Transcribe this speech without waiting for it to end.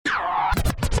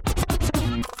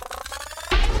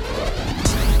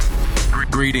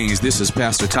Greetings, this is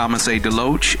Pastor Thomas A.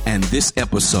 DeLoach, and this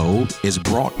episode is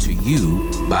brought to you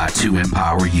by To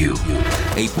Empower You,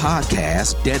 a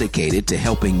podcast dedicated to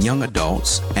helping young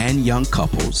adults and young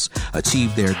couples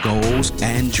achieve their goals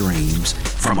and dreams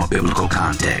from a biblical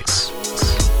context.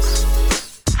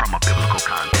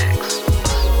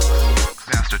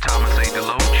 Pastor Thomas A.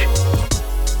 DeLoach.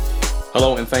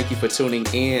 Hello, and thank you for tuning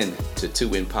in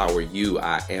to Empower You.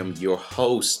 I am your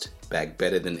host, back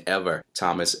better than ever,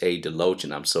 Thomas A. DeLoach,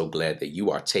 and I'm so glad that you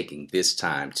are taking this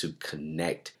time to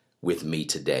connect with me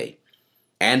today.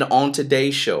 And on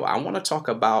today's show, I want to talk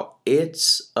about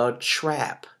it's a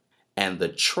trap, and the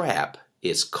trap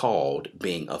is called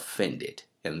being offended.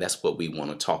 And that's what we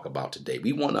want to talk about today.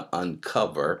 We want to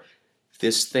uncover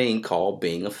this thing called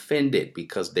being offended,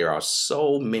 because there are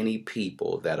so many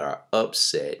people that are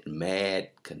upset,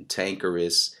 mad,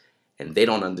 cantankerous, and they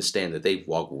don't understand that they've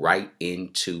walked right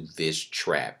into this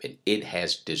trap, and it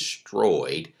has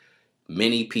destroyed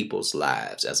many people's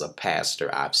lives. As a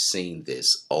pastor, I've seen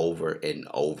this over and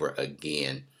over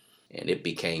again, and it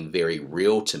became very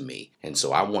real to me. And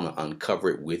so I want to uncover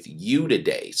it with you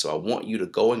today. So I want you to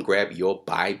go and grab your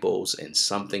Bibles and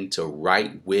something to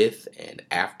write with. And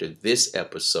after this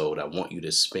episode, I want you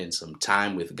to spend some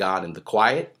time with God in the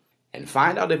quiet and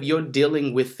find out if you're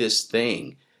dealing with this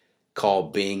thing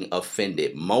called being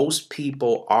offended. Most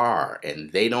people are, and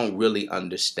they don't really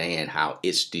understand how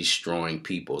it's destroying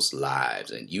people's lives.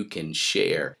 And you can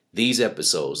share these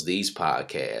episodes, these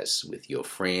podcasts with your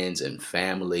friends and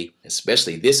family,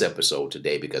 especially this episode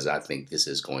today, because I think this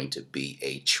is going to be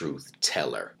a truth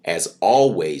teller. As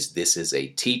always, this is a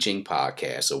teaching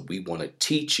podcast, so we want to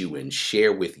teach you and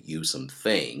share with you some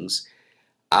things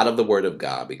out of the Word of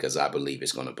God, because I believe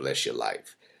it's going to bless your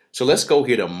life. So let's go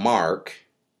here to Mark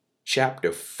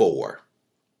chapter 4.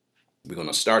 We're going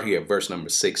to start here at verse number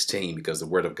 16, because the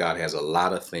Word of God has a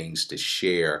lot of things to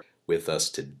share with us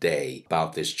today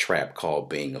about this trap called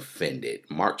being offended.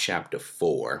 Mark chapter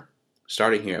 4,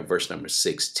 starting here at verse number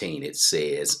 16, it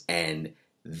says, "And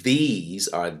these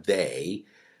are they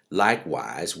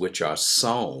likewise which are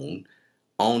sown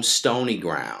on stony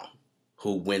ground,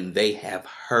 who when they have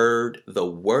heard the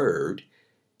word,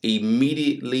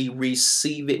 immediately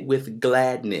receive it with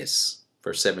gladness."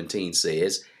 Verse 17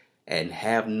 says, "And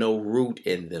have no root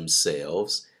in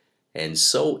themselves, and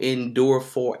so endure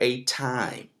for a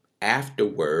time.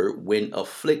 Afterward, when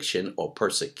affliction or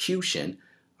persecution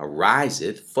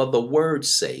ariseth for the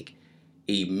word's sake,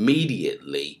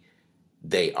 immediately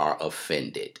they are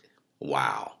offended."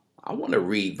 Wow. I want to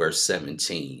read verse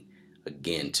 17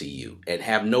 again to you. "And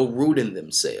have no root in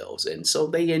themselves, and so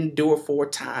they endure for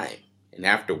a time. And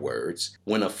afterwards,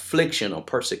 when affliction or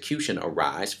persecution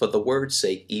arise for the word's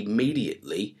sake,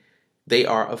 immediately they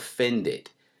are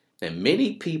offended." And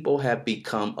many people have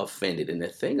become offended. And the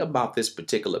thing about this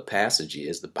particular passage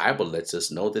is the Bible lets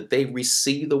us know that they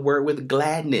received the word with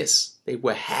gladness. They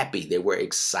were happy. They were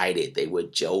excited. They were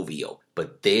jovial.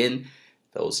 But then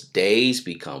those days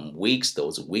become weeks.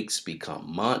 Those weeks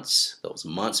become months. Those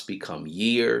months become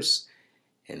years.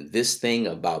 And this thing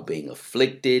about being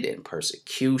afflicted and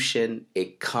persecution,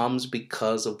 it comes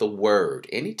because of the word.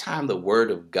 Anytime the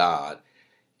word of God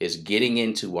is getting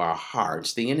into our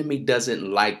hearts, the enemy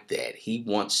doesn't like that. He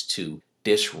wants to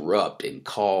disrupt and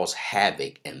cause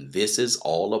havoc. And this is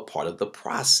all a part of the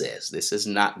process. This is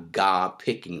not God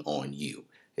picking on you.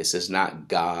 This is not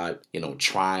God,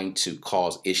 trying to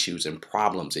cause issues and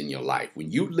problems in your life.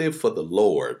 When you live for the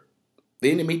Lord, the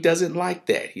enemy doesn't like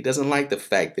that. He doesn't like the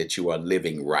fact that you are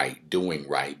living right, doing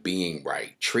right, being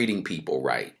right, treating people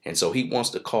right. And so he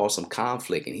wants to cause some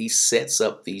conflict, and he sets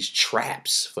up these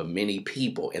traps for many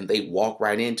people, and they walk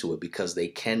right into it because they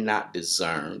cannot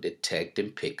discern, detect,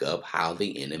 and pick up how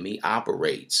the enemy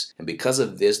operates. And because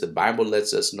of this, the Bible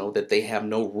lets us know that they have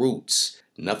no roots.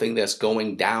 Nothing that's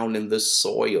going down in the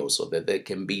soil so that they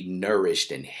can be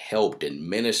nourished and helped and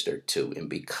ministered to. And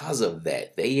because of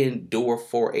that, they endure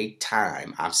for a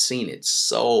time. I've seen it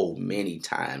so many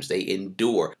times. They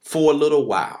endure for a little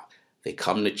while. They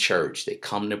come to church, they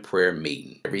come to prayer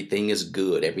meeting. Everything is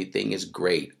good, everything is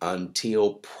great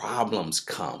until problems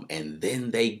come, and then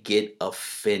they get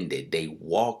offended. They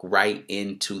walk right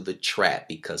into the trap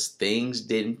because things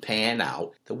didn't pan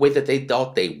out the way that they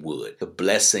thought they would. The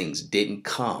blessings didn't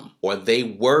come, or they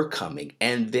were coming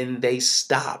and then they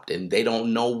stopped and they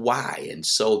don't know why. And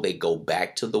so they go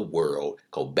back to the world,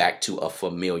 go back to a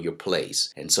familiar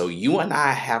place. And so you and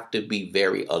I have to be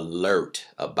very alert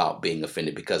about being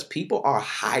offended, because people are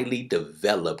highly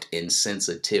developed in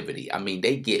sensitivity. I mean,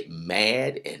 they get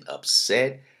mad and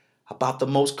upset about the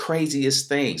most craziest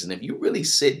things. And if you really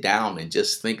sit down and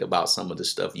just think about some of the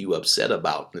stuff you upset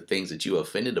about, the things that you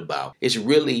offended about, it's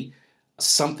really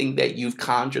something that you've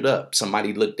conjured up.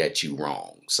 Somebody looked at you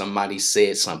wrong. Somebody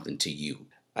said something to you.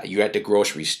 You're at the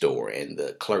grocery store and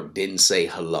the clerk didn't say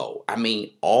hello. I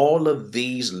mean, all of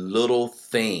these little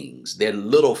things, they're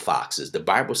little foxes. The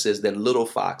Bible says that little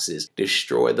foxes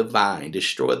destroy the vine,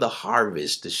 destroy the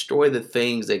harvest, destroy the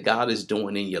things that God is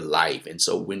doing in your life. And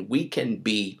so when we can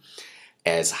be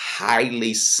as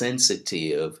highly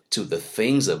sensitive to the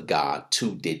things of God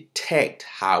to detect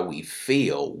how we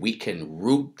feel, we can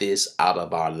root this out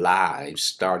of our lives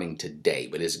starting today.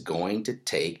 But it's going to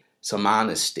take some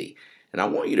honesty. And I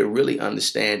want you to really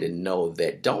understand and know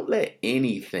that don't let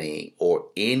anything or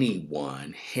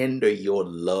anyone hinder your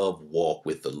love walk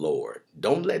with the Lord.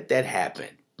 Don't let that happen.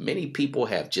 Many people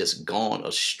have just gone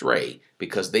astray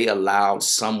because they allowed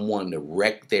someone to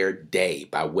wreck their day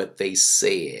by what they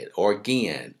said, or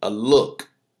again, a look.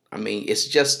 I mean, it's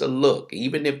just a look,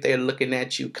 even if they're looking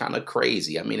at you kind of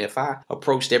crazy. I mean, if I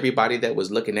approached everybody that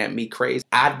was looking at me crazy,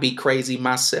 I'd be crazy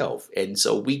myself. And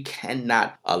so we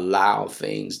cannot allow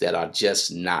things that are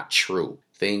just not true,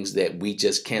 things that we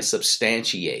just can't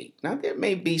substantiate. Now, there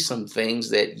may be some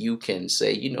things that you can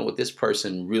say, you know what, this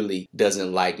person really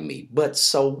doesn't like me. But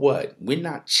so what? We're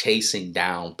not chasing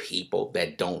down people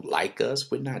that don't like us.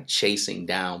 We're not chasing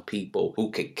down people who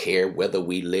could care whether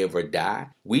we live or die.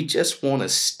 We just want to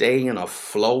stay in a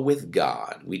flow with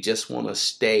God. We just want to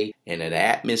stay in an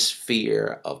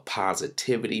atmosphere of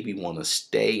positivity. We want to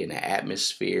stay in an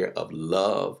atmosphere of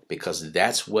love because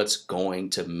that's what's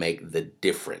going to make the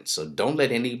difference. So don't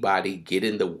let anybody get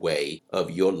in the way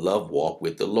of your love walk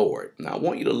with the Lord. Now, I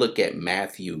want you to look at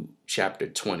Matthew chapter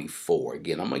 24.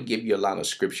 Again, I'm going to give you a lot of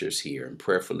scriptures here and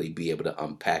prayerfully be able to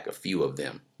unpack a few of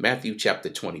them. Matthew chapter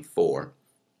 24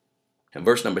 and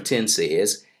verse number 10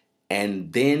 says,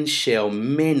 "And then shall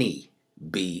many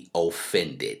be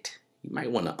offended." You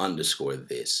might want to underscore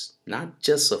this. Not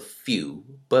just a few,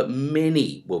 but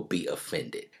many will be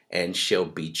offended and shall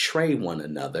betray one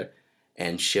another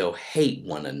and shall hate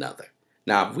one another.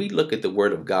 Now, if we look at the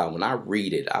word of God, when I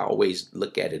read it, I always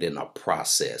look at it in a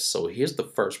process. So here's the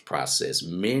first process.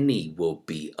 Many will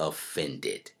be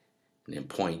offended. And then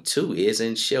point 2 is,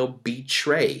 and shall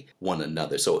betray one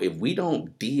another. So if we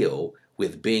don't deal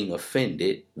with being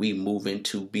offended, we move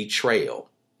into betrayal.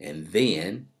 And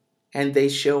they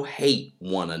shall hate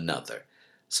one another.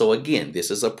 So again,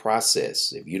 this is a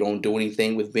process. If you don't do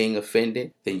anything with being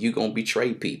offended, then you're going to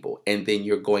betray people and then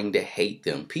you're going to hate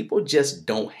them. People just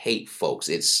don't hate folks.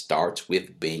 It starts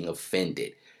with being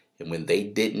offended. And when they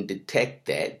didn't detect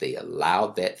that, they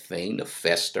allowed that thing to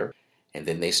fester. And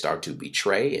then they start to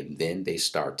betray and then they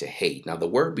start to hate. Now, the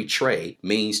word betray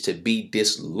means to be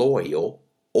disloyal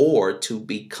or to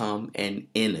become an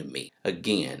enemy.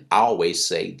 Again, I always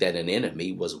say that an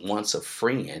enemy was once a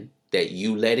friend that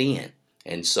you let in.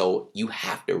 And so you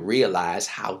have to realize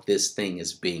how this thing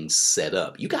is being set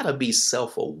up. You got to be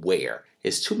self-aware.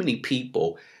 There's too many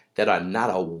people that are not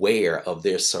aware of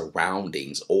their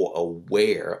surroundings or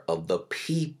aware of the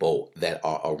people that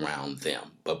are around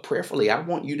them. But prayerfully, I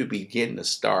want you to begin to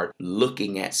start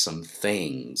looking at some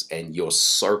things and your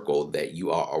circle that you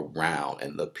are around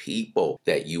and the people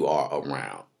that you are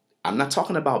around. I'm not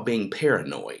talking about being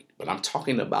paranoid, but I'm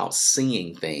talking about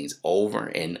seeing things over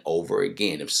and over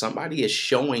again. If somebody is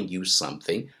showing you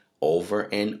something over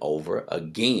and over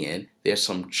again, there's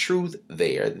some truth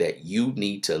there that you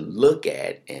need to look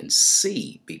at and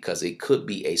see, because it could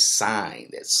be a sign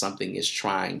that something is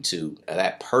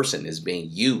that person is being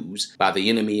used by the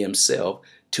enemy himself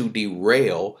to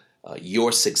derail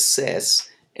your success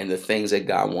and the things that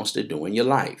God wants to do in your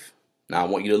life. Now, I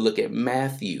want you to look at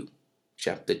Matthew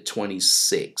chapter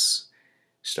 26,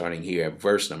 starting here at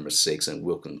verse number 6, and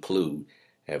we'll conclude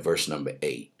at verse number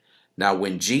 8. Now,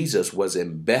 when Jesus was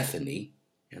in Bethany,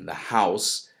 in the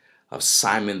house of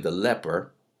Simon the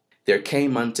leper, there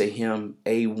came unto him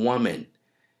a woman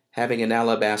having an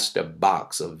alabaster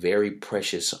box of very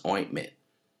precious ointment,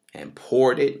 and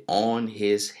poured it on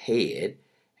his head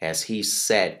as he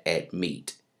sat at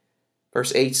meat.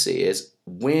 Verse 8 says,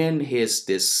 when his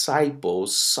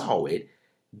disciples saw it,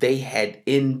 they had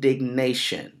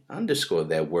indignation. Underscore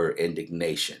that word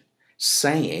indignation,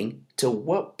 saying, to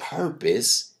what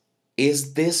purpose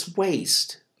is this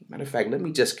waste? Matter of fact, let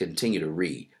me just continue to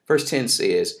read. Verse 10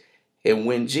 says, and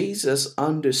when Jesus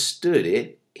understood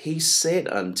it, he said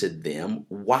unto them,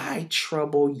 why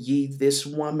trouble ye this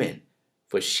woman?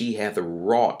 For she hath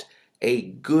wrought a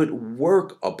good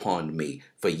work upon me.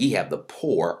 For ye have the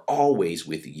poor always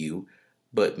with you,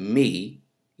 but me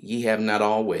ye have not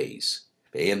always.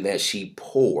 In that she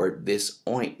poured this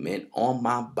ointment on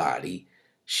my body,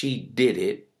 she did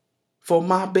it for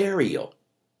my burial.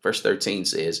 Verse 13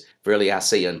 says, Verily I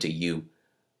say unto you,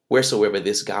 wheresoever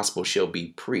this gospel shall be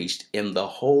preached in the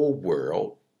whole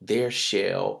world, there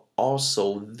shall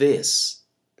also this,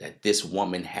 that this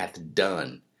woman hath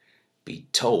done, be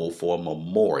told for a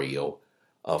memorial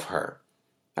of her.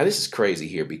 Now this is crazy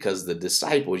here, because the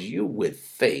disciples, you would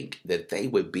think that they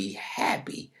would be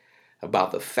happy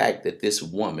about the fact that this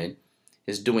woman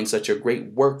is doing such a great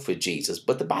work for Jesus.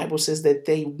 But the Bible says that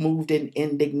they moved in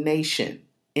indignation,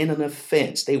 in an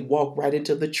offense. They walked right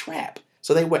into the trap.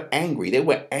 So they were angry. They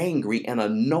were angry and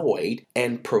annoyed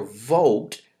and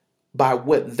provoked by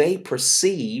what they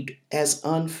perceived as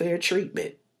unfair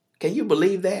treatment. Can you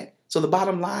believe that? So the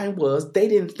bottom line was, they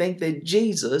didn't think that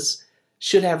Jesus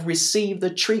should have received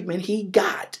the treatment he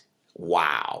got.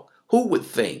 Wow. Who would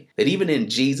think that even in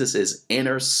Jesus's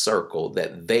inner circle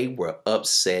that they were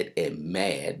upset and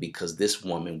mad because this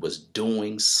woman was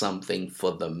doing something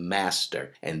for the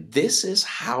master? And this is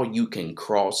how you can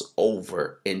cross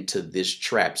over into this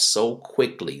trap so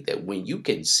quickly, that when you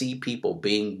can see people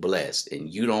being blessed and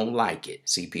you don't like it,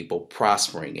 see people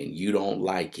prospering and you don't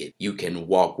like it, you can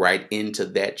walk right into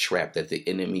that trap that the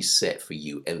enemy set for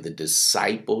you. And the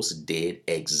disciples did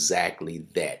exactly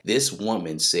that. This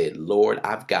woman said, Lord,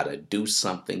 I've got to do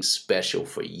something special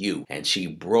for you. And she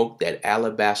broke that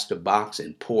alabaster box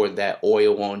and poured that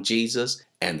oil on Jesus,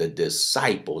 and the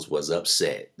disciples was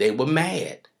upset. They were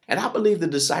mad. And I believe the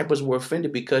disciples were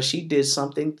offended because she did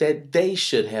something that they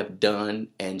should have done,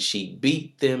 and she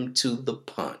beat them to the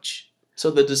punch.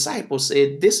 So the disciples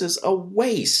said, this is a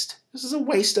waste. This is a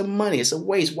waste of money. It's a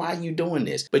waste. Why are you doing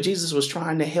this? But Jesus was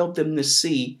trying to help them to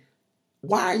see,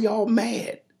 why are y'all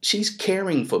mad? She's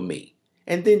caring for me.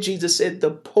 And then Jesus said,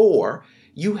 the poor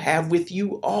you have with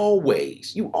you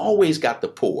always. You always got the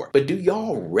poor. But do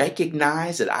y'all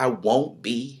recognize that I won't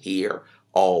be here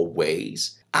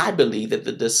always? I believe that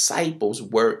the disciples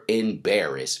were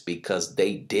embarrassed because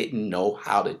they didn't know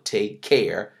how to take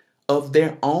care of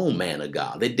their own man of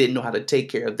God. They didn't know how to take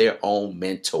care of their own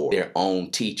mentor, their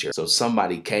own teacher. So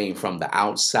somebody came from the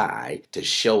outside to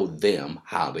show them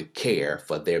how to care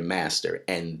for their master,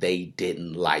 and they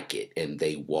didn't like it. And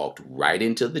they walked right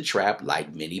into the trap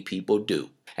like many people do.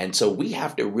 And so we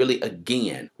have to really,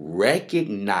 again,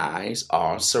 recognize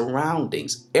our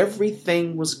surroundings.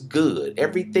 Everything was good.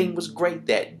 Everything was great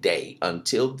that day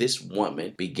until this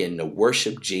woman began to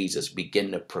worship Jesus,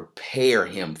 began to prepare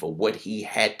him for what he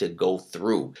had to go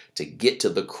through to get to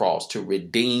the cross, to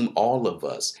redeem all of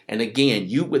us. And again,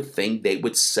 you would think they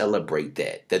would celebrate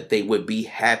that they would be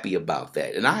happy about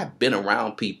that. And I've been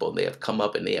around people, they have come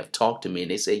up and they have talked to me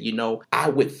and they say, I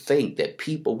would think that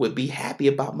people would be happy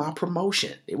about my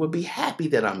promotion. They would be happy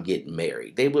that I'm getting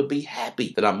married. They would be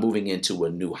happy that I'm moving into a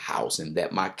new house and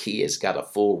that my kids got a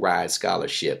full ride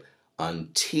scholarship,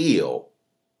 until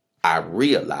I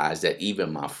realized that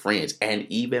even my friends and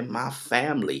even my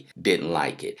family didn't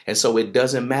like it. And so it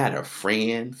doesn't matter,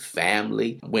 friend,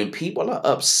 family. When people are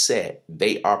upset,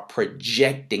 they are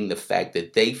projecting the fact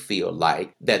that they feel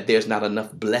like that there's not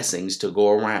enough blessings to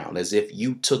go around, as if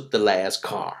you took the last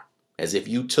car, as if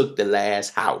you took the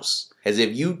last house, as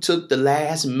if you took the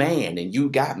last man and you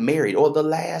got married, or the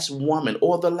last woman,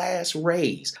 or the last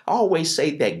raise. I always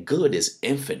say that good is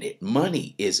infinite.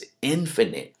 Money is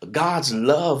infinite. God's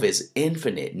love is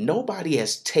infinite. Nobody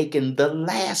has taken the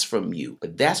last from you.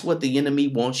 But that's what the enemy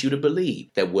wants you to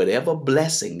believe, that whatever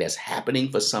blessing that's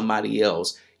happening for somebody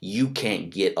else, you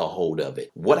can't get a hold of it.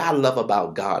 What I love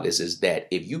about God is that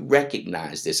if you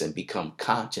recognize this and become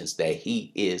conscious that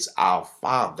he is our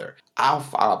Father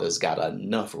Father's got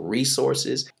enough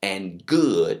resources and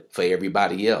good for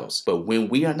everybody else. But when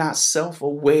we are not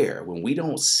self-aware, when we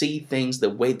don't see things the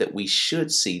way that we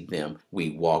should see them,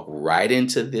 we walk right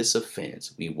into this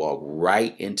offense. We walk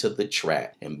right into the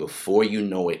trap. And before you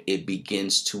know it, it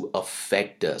begins to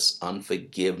affect us.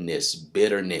 Unforgiveness,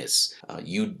 bitterness,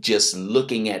 you just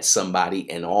looking at somebody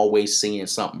and always seeing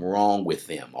something wrong with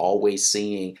them, always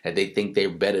seeing that they think they're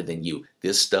better than you.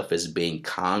 This stuff is being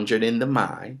conjured in the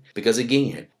mind because,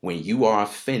 again, when you are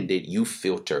offended, you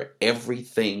filter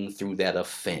everything through that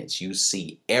offense. You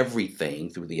see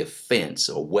everything through the offense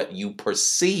or what you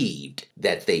perceived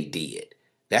that they did.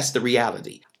 That's the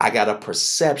reality. I got a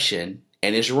perception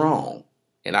and it's wrong.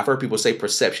 And I've heard people say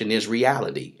perception is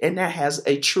reality. And that has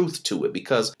a truth to it,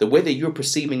 because the way that you're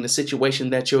perceiving the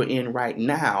situation that you're in right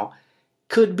now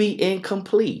could be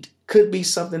incomplete. Could be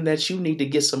something that you need to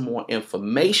get some more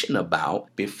information about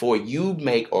before you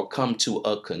make or come to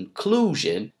a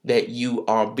conclusion that you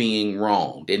are being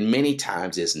wronged. And many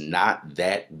times it's not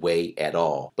that way at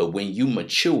all. But when you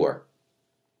mature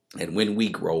And when we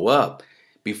grow up,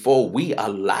 before we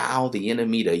allow the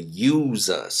enemy to use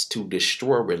us to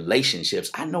destroy relationships,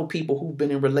 I know people who've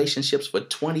been in relationships for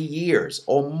 20 years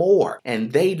or more,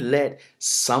 and they let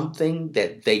something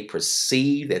that they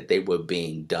perceived that they were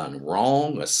being done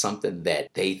wrong or something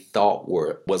that they thought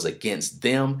was against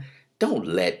them. Don't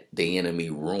let the enemy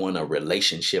ruin a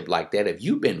relationship like that. If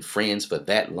you've been friends for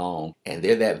that long and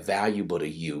they're that valuable to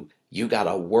you, you got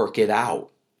to work it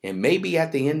out. And maybe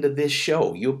at the end of this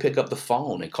show, you'll pick up the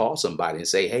phone and call somebody and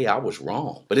say, hey, I was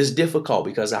wrong. But it's difficult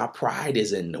because our pride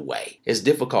is in the way. It's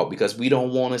difficult because we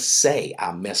don't want to say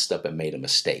I messed up and made a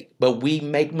mistake. But we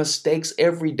make mistakes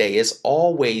every day. It's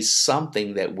always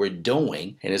something that we're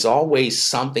doing, and it's always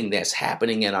something that's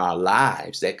happening in our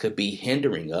lives that could be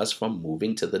hindering us from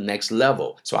moving to the next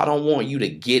level. So I don't want you to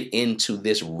get into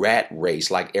this rat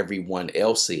race like everyone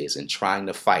else is and trying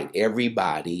to fight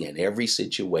everybody and every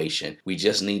situation. We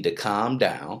just need to calm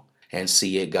down and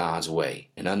see it God's way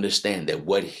and understand that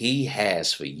what he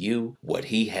has for you, what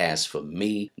he has for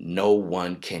me, no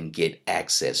one can get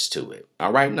access to it.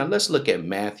 All right, now let's look at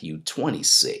Matthew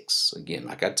 26. Again,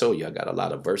 like I told you, I got a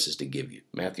lot of verses to give you.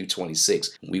 Matthew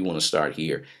 26, we want to start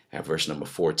here at verse number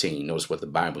 14. Notice what the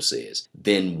Bible says.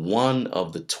 Then one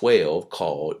of the 12,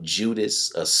 called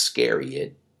Judas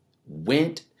Iscariot,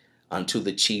 went unto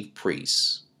the chief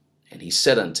priests, and he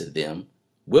said unto them,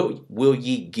 Will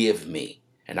ye give me,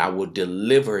 and I will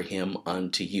deliver him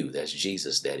unto you? That's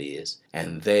Jesus, that is.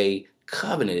 And they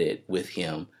covenanted with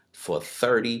him for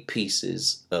 30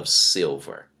 pieces of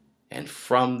silver. And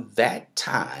from that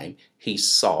time, he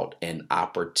sought an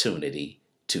opportunity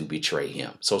to betray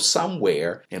him. So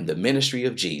somewhere in the ministry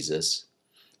of Jesus,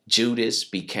 Judas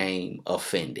became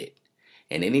offended.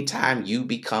 And anytime you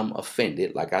become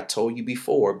offended, like I told you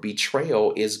before,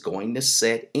 betrayal is going to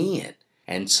set in.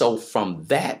 And so from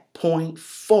that point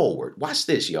forward, watch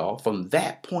this, y'all. From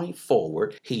that point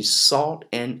forward, he sought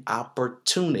an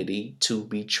opportunity to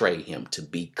betray him, to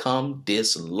become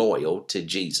disloyal to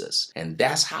Jesus. And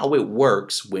that's how it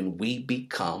works when we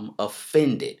become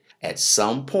offended. At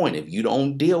some point, if you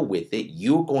don't deal with it,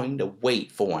 you're going to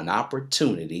wait for an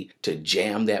opportunity to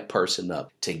jam that person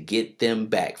up, to get them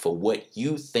back for what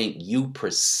you think you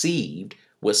perceived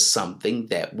was something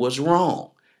that was wrong.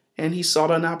 And he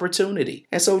sought an opportunity.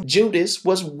 And so Judas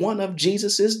was one of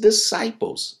Jesus's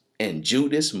disciples. And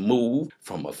Judas moved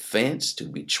from offense to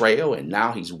betrayal, and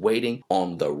now he's waiting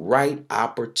on the right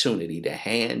opportunity to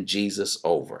hand Jesus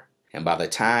over. And by the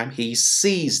time he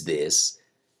sees this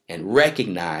and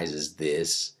recognizes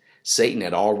this, Satan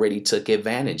had already took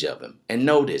advantage of him. And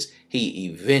notice, he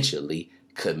eventually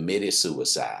committed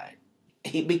suicide.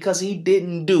 Because he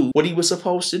didn't do what he was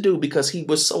supposed to do, because he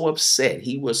was so upset.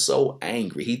 He was so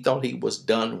angry. He thought he was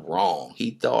done wrong.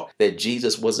 He thought that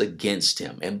Jesus was against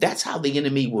him. And that's how the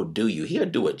enemy will do you. He'll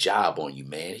do a job on you,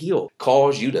 man. He'll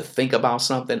cause you to think about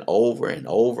something over and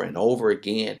over and over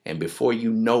again. And before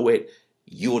you know it,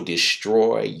 you'll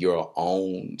destroy your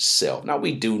own self. Now,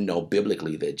 we do know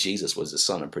biblically that Jesus was the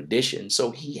son of perdition, so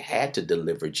he had to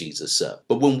deliver Jesus up.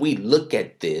 But when we look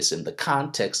at this in the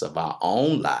context of our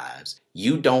own lives,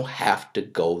 you don't have to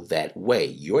go that way.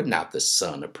 You're not the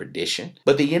son of perdition,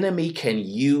 but the enemy can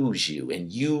use you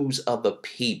and use other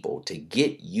people to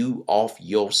get you off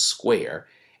your square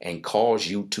and cause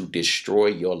you to destroy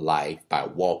your life by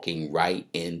walking right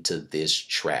into this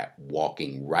trap,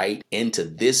 walking right into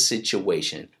this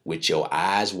situation with your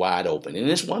eyes wide open. And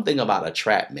it's one thing about a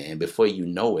trap, man. Before you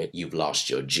know it, you've lost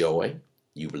your joy.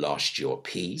 You've lost your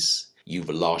peace. You've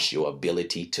lost your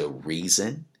ability to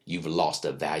reason. You've lost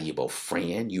a valuable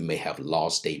friend. You may have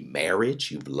lost a marriage.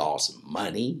 You've lost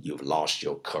money. You've lost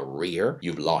your career.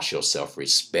 You've lost your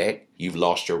self-respect. You've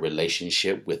lost your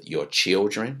relationship with your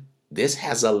children. This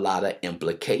has a lot of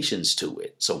implications to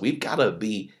it. So we've got to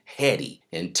be heady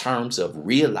in terms of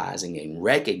realizing and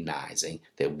recognizing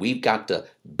that we've got to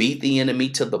beat the enemy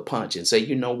to the punch and say,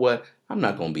 you know what? I'm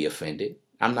not going to be offended.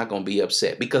 I'm not going to be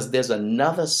upset, because there's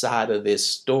another side of this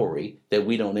story that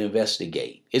we don't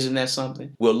investigate. Isn't that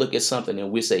something? We'll look at something and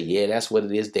we say, yeah, that's what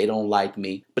it is. They don't like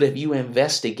me. But if you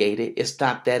investigate it, it's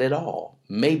not that at all.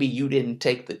 Maybe you didn't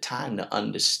take the time to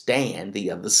understand the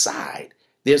other side.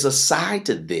 There's a side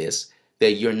to this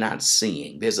that you're not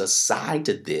seeing. There's a side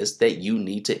to this that you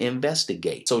need to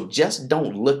investigate. So just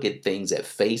don't look at things at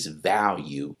face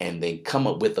value and then come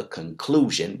up with a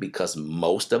conclusion, because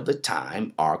most of the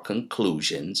time our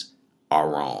conclusions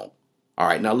are wrong. All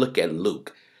right, now look at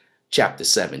Luke chapter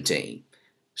 17,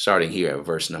 starting here at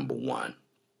verse number 1.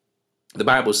 The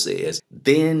Bible says,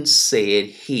 then said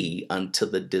he unto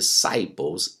the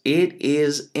disciples, it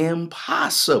is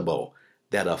impossible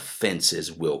that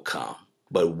offenses will come.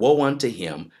 But woe unto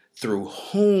him through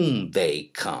whom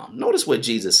they come. Notice what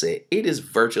Jesus said. It is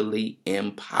virtually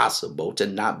impossible to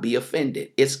not be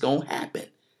offended. It's going to happen.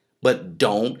 But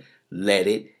don't let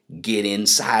it get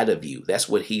inside of you. That's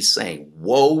what he's saying.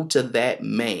 Woe to that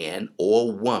man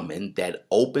or woman that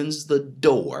opens the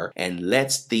door and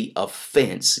lets the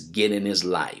offense get in his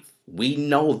life. We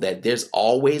know that there's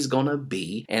always going to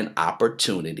be an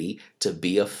opportunity to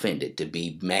be offended, to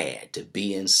be mad, to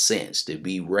be incensed, to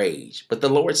be raged. But the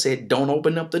Lord said, don't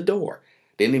open up the door.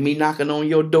 The enemy knocking on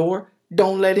your door,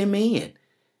 don't let him in.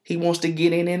 He wants to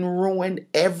get in and ruin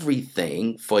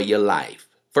everything for your life.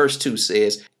 Verse 2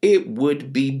 says, it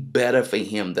would be better for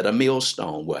him that a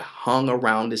millstone were hung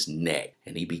around his neck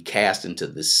and he be cast into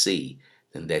the sea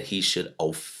than that he should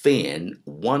offend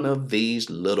one of these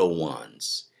little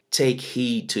ones. Take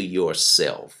heed to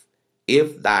yourself.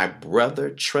 If thy brother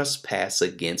trespass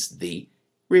against thee,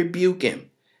 rebuke him.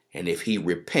 And if he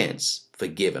repents,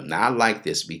 forgive him. Now, I like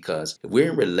this because if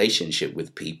we're in relationship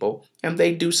with people and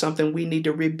they do something, we need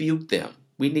to rebuke them.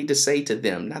 We need to say to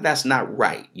them, now that's not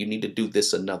right. You need to do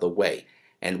this another way.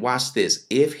 And watch this.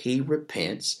 If he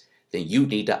repents, then you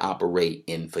need to operate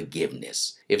in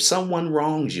forgiveness. If someone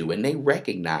wrongs you and they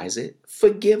recognize it,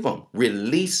 forgive them.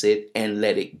 Release it and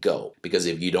let it go. Because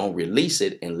if you don't release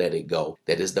it and let it go,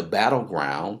 that is the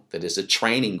battleground, that is a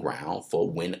training ground for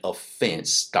when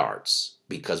offense starts.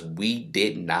 Because we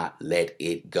did not let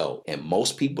it go. And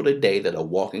most people today that are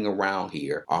walking around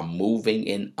here are moving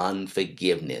in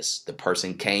unforgiveness. The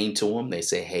person came to them, they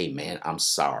say, hey man, I'm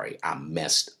sorry, I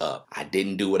messed up. I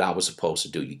didn't do what I was supposed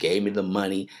to do. You gave me the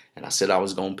money and I said I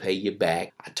was going to pay you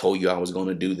back. I told you I was going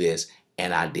to do this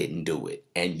and I didn't do it.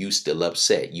 And you still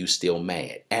upset, you still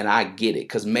mad. And I get it,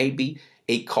 because maybe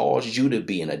it caused you to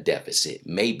be in a deficit.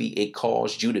 Maybe it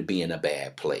caused you to be in a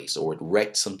bad place, or it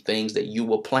wrecked some things that you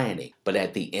were planning. But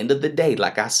at the end of the day,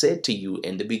 like I said to you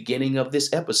in the beginning of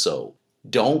this episode,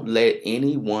 don't let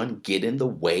anyone get in the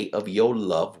way of your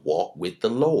love walk with the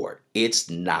Lord.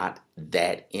 It's not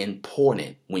that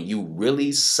important. When you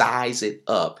really size it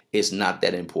up, it's not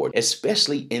that important,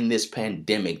 especially in this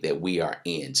pandemic that we are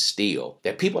in still,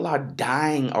 that people are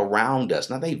dying around us.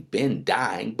 Now, they've been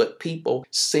dying, but people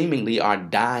seemingly are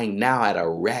dying now at a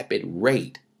rapid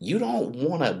rate. You don't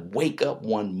want to wake up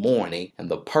one morning and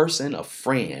the person, a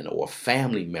friend or a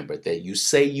family member that you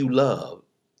say you love,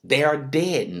 they are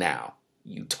dead now.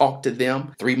 You talked to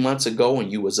them 3 months ago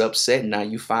and you was upset, and now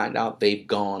you find out they've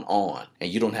gone on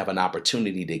and you don't have an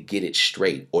opportunity to get it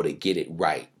straight or to get it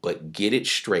right. But get it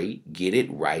straight, get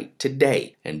it right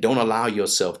today, and don't allow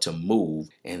yourself to move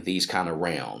in these kind of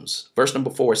realms. Verse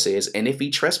number 4 says, and if he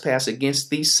trespass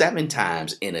against thee 7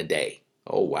 times in a day,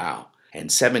 oh wow,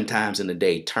 and 7 times in a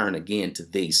day turn again to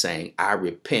thee, saying, I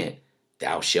repent,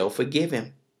 thou shalt forgive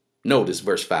him. Notice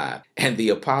verse 5, and the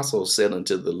apostles said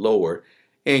unto the Lord,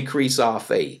 increase our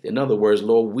faith. In other words,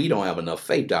 Lord, we don't have enough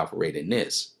faith to operate in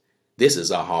this. This is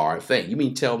a hard thing. You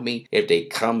mean tell me if they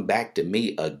come back to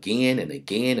me again and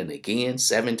again and again,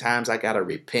 7 times I got to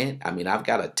repent? I mean, I've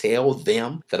got to tell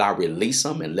them that I release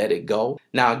them and let it go.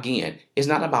 Now, again, it's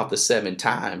not about the 7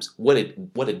 times. What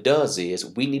it does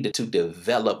is we need to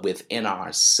develop within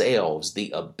ourselves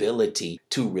the ability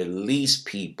to release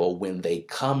people when they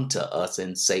come to us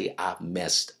and say, I've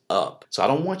messed up. So I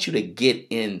don't want you to get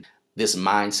in this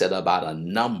mindset about a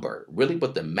number. Really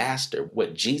what the master,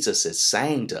 what Jesus is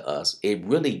saying to us, it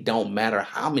really don't matter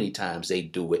how many times they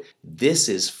do it. This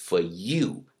is for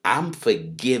you. I'm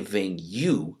forgiving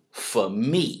you for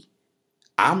me.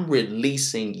 I'm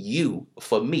releasing you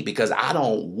for me because I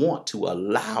don't want to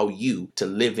allow you to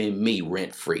live in me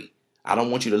rent free. I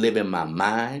don't want you to live in my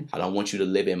mind. I don't want you to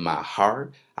live in my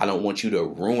heart. I don't want you to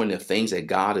ruin the things that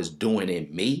God is doing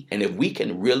in me. And if we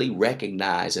can really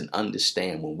recognize and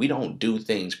understand when we don't do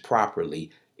things properly,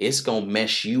 it's going to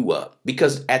mess you up.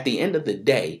 Because at the end of the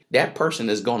day, that person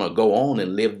is going to go on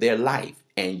and live their life.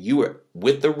 And you are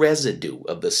with the residue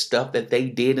of the stuff that they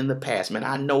did in the past. Man,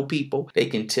 I know people, they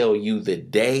can tell you the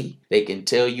day. They can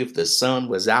tell you if the sun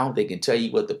was out. They can tell you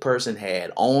what the person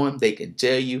had on. They can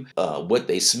tell you what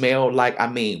they smelled like. I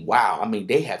mean, wow. I mean,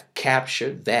 they have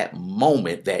captured that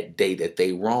moment that day that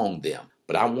they wronged them.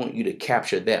 But I want you to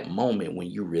capture that moment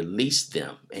when you release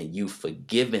them and you've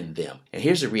forgiven them. And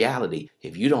here's the reality.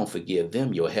 If you don't forgive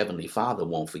them, your heavenly Father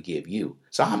won't forgive you.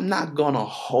 So I'm not going to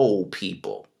hold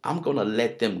people. I'm going to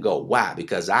let them go. Why?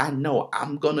 Because I know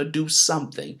I'm going to do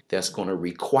something that's going to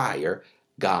require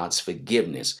God's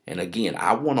forgiveness. And again,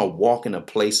 I want to walk in a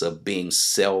place of being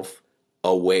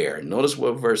self-aware. Notice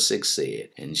what verse 6 said.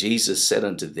 And Jesus said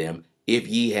unto them, if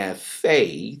ye have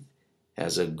faith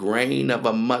as a grain of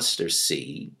a mustard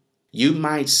seed, You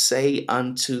might say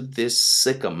unto this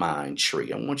sycamore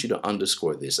tree, I want you to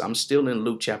underscore this. I'm still in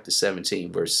Luke chapter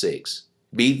 17, verse 6.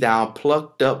 Be thou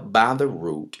plucked up by the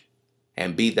root,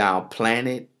 and be thou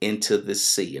planted into the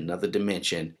sea, another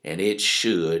dimension, and it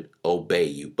should obey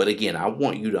you. But again, I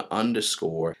want you to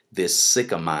underscore this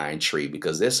sycamore tree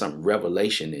because there's some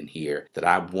revelation in here that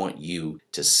I want you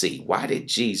to see. Why did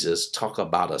Jesus talk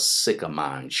about a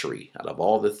sycamore tree? Out of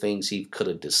all the things he could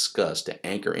have discussed to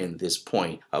anchor in this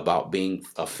point about being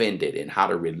offended and how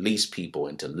to release people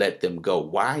and to let them go,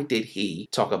 why did he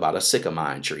talk about a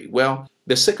sycamore tree? Well,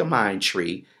 the sycamore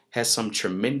tree has some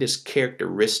tremendous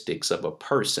characteristics of a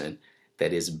person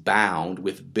that is bound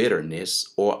with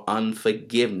bitterness or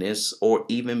unforgiveness or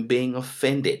even being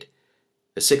offended.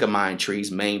 The sycamore tree's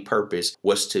main purpose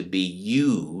was to be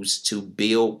used to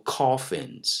build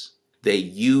coffins. They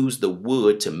used the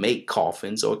wood to make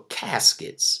coffins or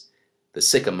caskets. The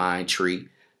sycamore tree,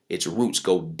 its roots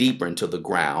go deeper into the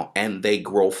ground and they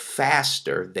grow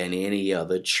faster than any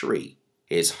other tree.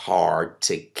 It's hard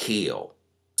to kill.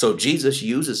 So Jesus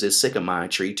uses his sycamore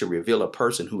tree to reveal a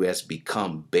person who has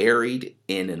become buried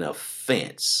in an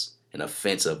offense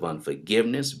of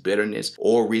unforgiveness, bitterness,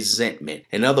 or resentment.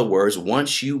 In other words,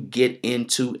 once you get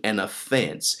into an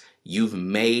offense, you've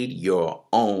made your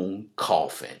own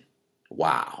coffin.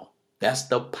 Wow. That's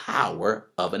the power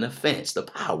of an offense, the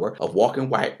power of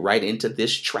walking right into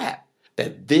this trap.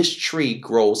 That this tree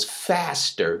grows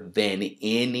faster than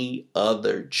any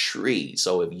other tree.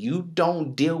 So if you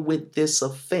don't deal with this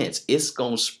offense, it's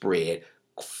going to spread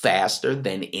faster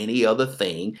than any other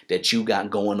thing that you got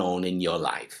going on in your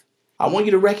life. I want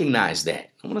you to recognize that.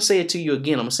 I'm going to say it to you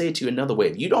again. I'm going to say it to you another way.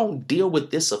 If you don't deal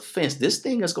with this offense, this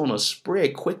thing is going to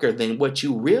spread quicker than what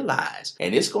you realize.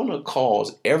 And it's going to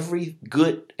cause every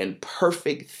good and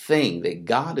perfect thing that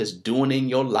God is doing in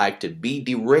your life to be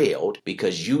derailed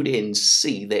because you didn't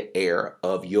see the error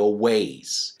of your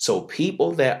ways. So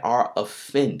people that are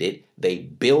offended, they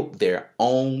built their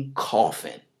own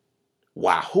coffin.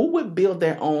 Why? Who would build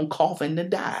their own coffin to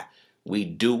die? We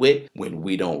do it when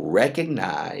we don't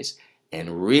recognize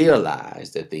and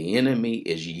realize that the enemy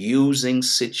is using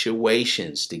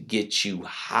situations to get you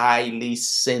highly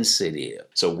sensitive.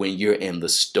 So when you're in the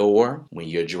store, when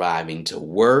you're driving to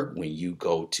work, when you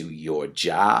go to your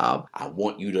job, I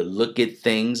want you to look at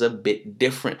things a bit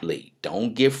differently.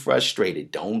 Don't get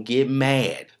frustrated. Don't get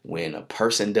mad when a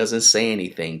person doesn't say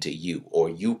anything to you or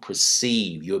you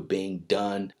perceive you're being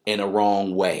done in a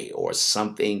wrong way or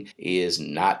something is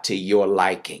not to your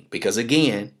liking. Because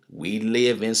again, we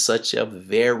live in such a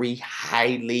very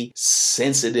highly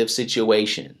sensitive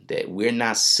situation that we're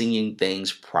not seeing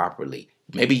things properly.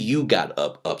 Maybe you got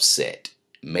upset.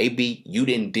 Maybe you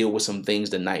didn't deal with some things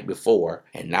the night before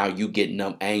and now you getting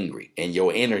up angry and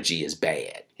your energy is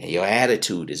bad and your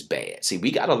attitude is bad. See,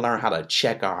 we got to learn how to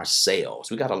check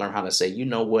ourselves. We got to learn how to say, you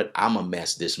know what? I'm a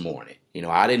mess this morning.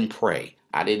 I didn't pray.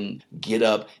 I didn't get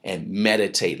up and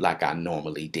meditate like I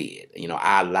normally did.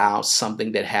 I allowed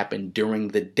something that happened during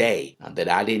the day that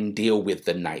I didn't deal with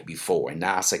the night before. And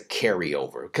now it's a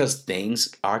carryover because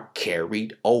things are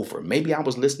carried over. Maybe I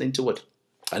was listening to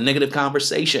a negative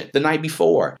conversation the night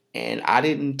before and I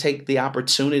didn't take the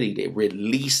opportunity to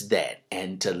release that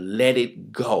and to let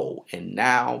it go. And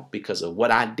now, because of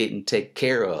what I didn't take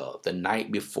care of the night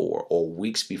before or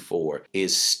weeks before,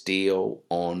 is still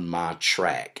on my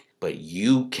track. But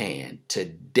you can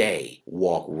today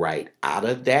walk right out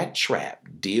of that trap,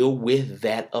 deal with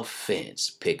that offense,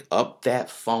 pick up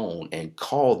that phone and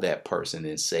call that person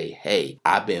and say, hey,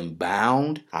 I've been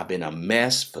bound. I've been a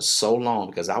mess for so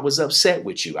long because I was upset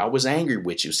with you. I was angry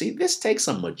with you. See, this takes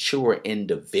a mature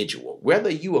individual, whether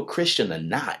you a Christian or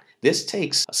not. This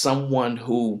takes someone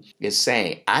who is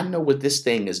saying, I know what this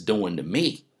thing is doing to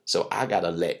me, so I got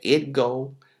to let it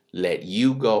go. Let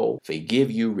you go,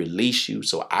 forgive you, release you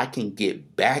so I can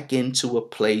get back into a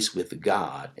place with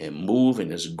God and move in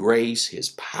His grace, His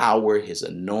power, His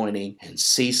anointing, and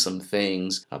see some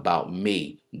things about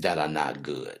me that are not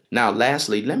good. Now,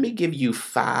 lastly, let me give you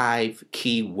 5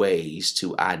 key ways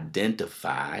to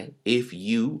identify if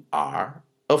you are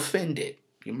offended.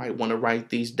 You might want to write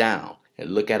these down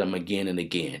and look at them again and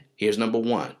again. Here's number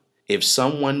 1. If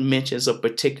someone mentions a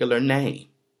particular name,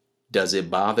 does it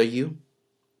bother you?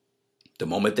 The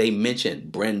moment they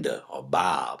mention Brenda or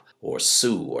Bob or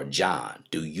Sue or John,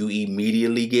 do you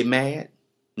immediately get mad?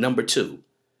 Number 2,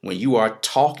 when you are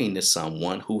talking to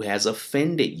someone who has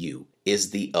offended you,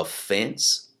 is the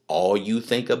offense all you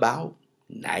think about?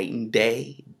 Night and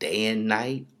day and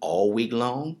night, all week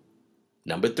long?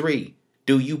 Number 3,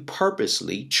 do you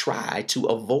purposely try to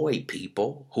avoid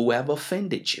people who have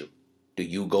offended you? Do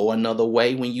you go another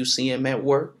way when you see him at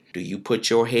work? Do you put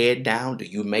your head down? Do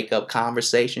you make up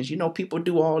conversations? You know, people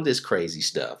do all this crazy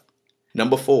stuff.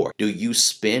 Number 4, do you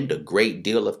spend a great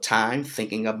deal of time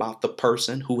thinking about the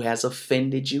person who has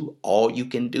offended you? All you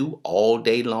can do all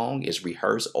day long is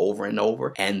rehearse over and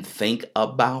over and think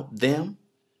about them.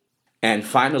 And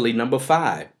finally, number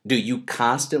 5, do you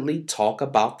constantly talk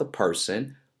about the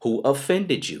person who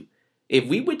offended you? If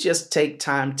we would just take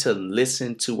time to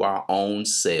listen to our own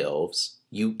selves,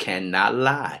 you cannot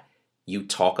lie. You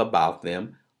talk about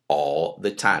them all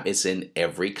the time. It's in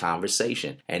every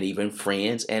conversation. And even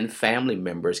friends and family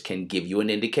members can give you an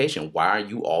indication. Why are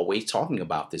you always talking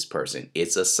about this person?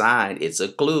 It's a sign, it's a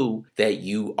clue that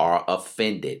you are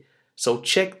offended. So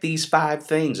check these 5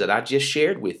 things that I just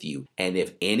shared with you. And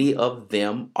if any of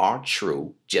them are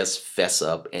true, just fess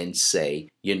up and say,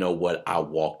 you know what, I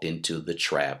walked into the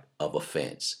trap of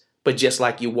offense. But just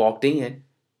like you walked in,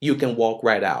 you can walk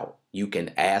right out. You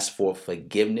can ask for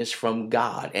forgiveness from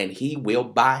God, and he will,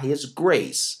 by his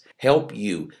grace, help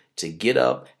you to get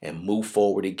up and move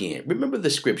forward again. Remember the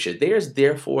scripture, there's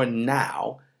therefore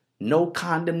now no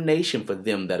condemnation for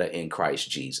them that are in Christ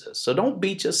Jesus. So don't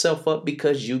beat yourself up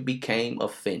because you became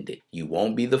offended. You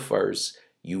won't be the first.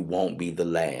 You won't be the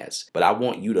last. But I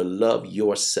want you to love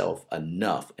yourself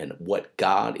enough and what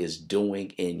God is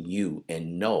doing in you,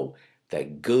 and know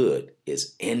that good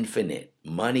is infinite.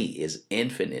 Money is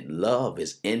infinite. Love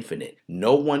is infinite.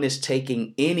 No one is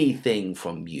taking anything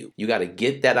from you. You got to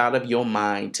get that out of your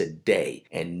mind today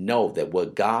and know that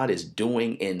what God is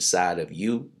doing inside of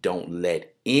you, don't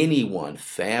let anyone,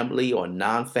 family or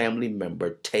non-family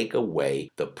member, take away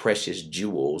the precious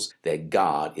jewels that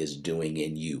God is doing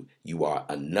in you. You are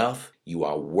enough. You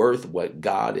are worth what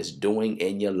God is doing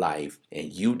in your life,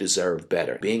 and you deserve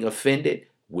better. Being offended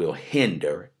will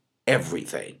hinder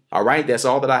everything. All right, that's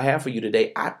all that I have for you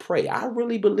today. I pray, I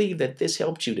really believe that this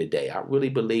helped you today. I really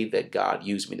believe that God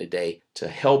used me today to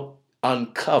help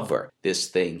uncover this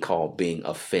thing called being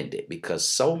offended, because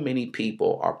so many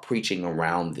people are preaching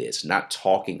around this, not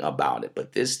talking about it,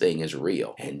 but this thing is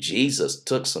real. And Jesus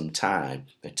took some time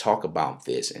to talk about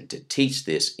this and to teach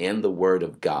this in the Word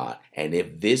of God. And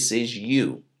if this is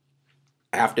you,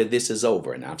 after this is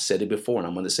over, and I've said it before, and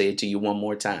I'm going to say it to you one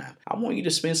more time, I want you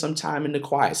to spend some time in the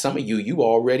quiet. Some of you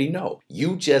already know.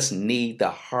 You just need the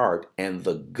heart and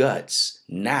the guts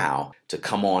now to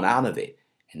come on out of it.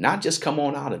 And not just come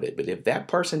on out of it, but if that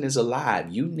person is alive,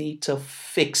 you need to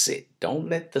fix it. Don't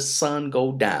let the sun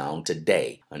go down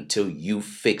today until you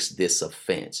fix this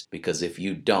offense, because if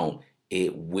you don't,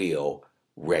 it will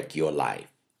wreck your life.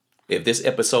 If this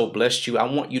episode blessed you, I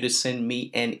want you to send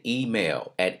me an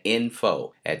email at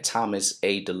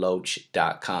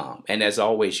info@thomasadeloach.com. And as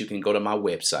always, you can go to my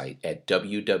website at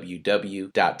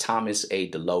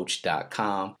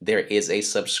www.thomasadeloach.com. There is a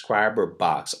subscriber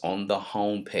box on the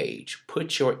homepage.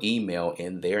 Put your email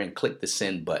in there and click the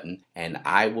send button, and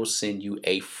I will send you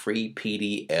a free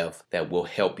PDF that will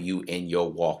help you in your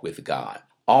walk with God.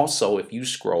 Also, if you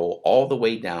scroll all the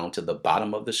way down to the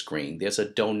bottom of the screen, there's a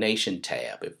donation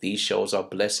tab. If these shows are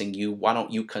blessing you, why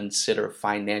don't you consider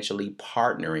financially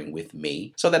partnering with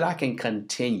me so that I can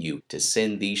continue to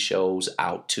send these shows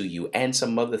out to you and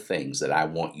some other things that I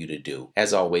want you to do.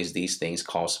 As always, these things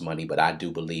cost money, but I do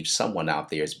believe someone out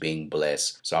there is being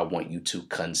blessed. So I want you to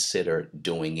consider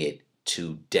doing it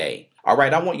today. All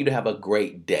right, I want you to have a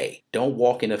great day. Don't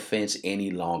walk in offense any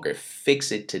longer.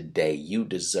 Fix it today. You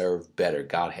deserve better.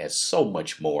 God has so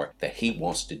much more that he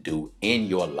wants to do in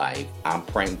your life. I'm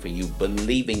praying for you,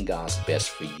 believing God's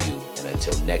best for you. And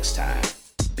until next time,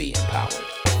 be empowered.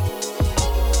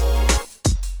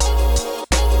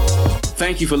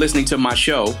 Thank you for listening to my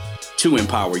show, To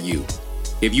Empower You.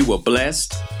 If you were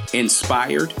blessed,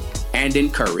 inspired, and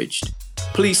encouraged,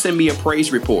 please send me a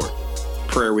praise report,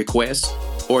 prayer request,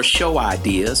 or show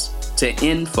ideas to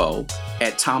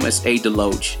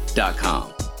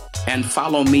info@thomasadeloach.com. And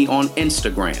follow me on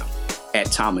Instagram at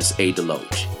Thomas A.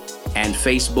 Deloach and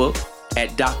Facebook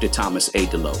at Dr. Thomas A.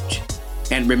 Deloach.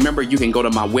 And remember, you can go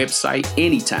to my website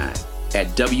anytime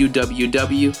at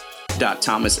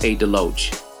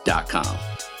www.thomasadeloach.com.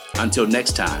 Until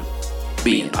next time,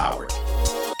 be empowered.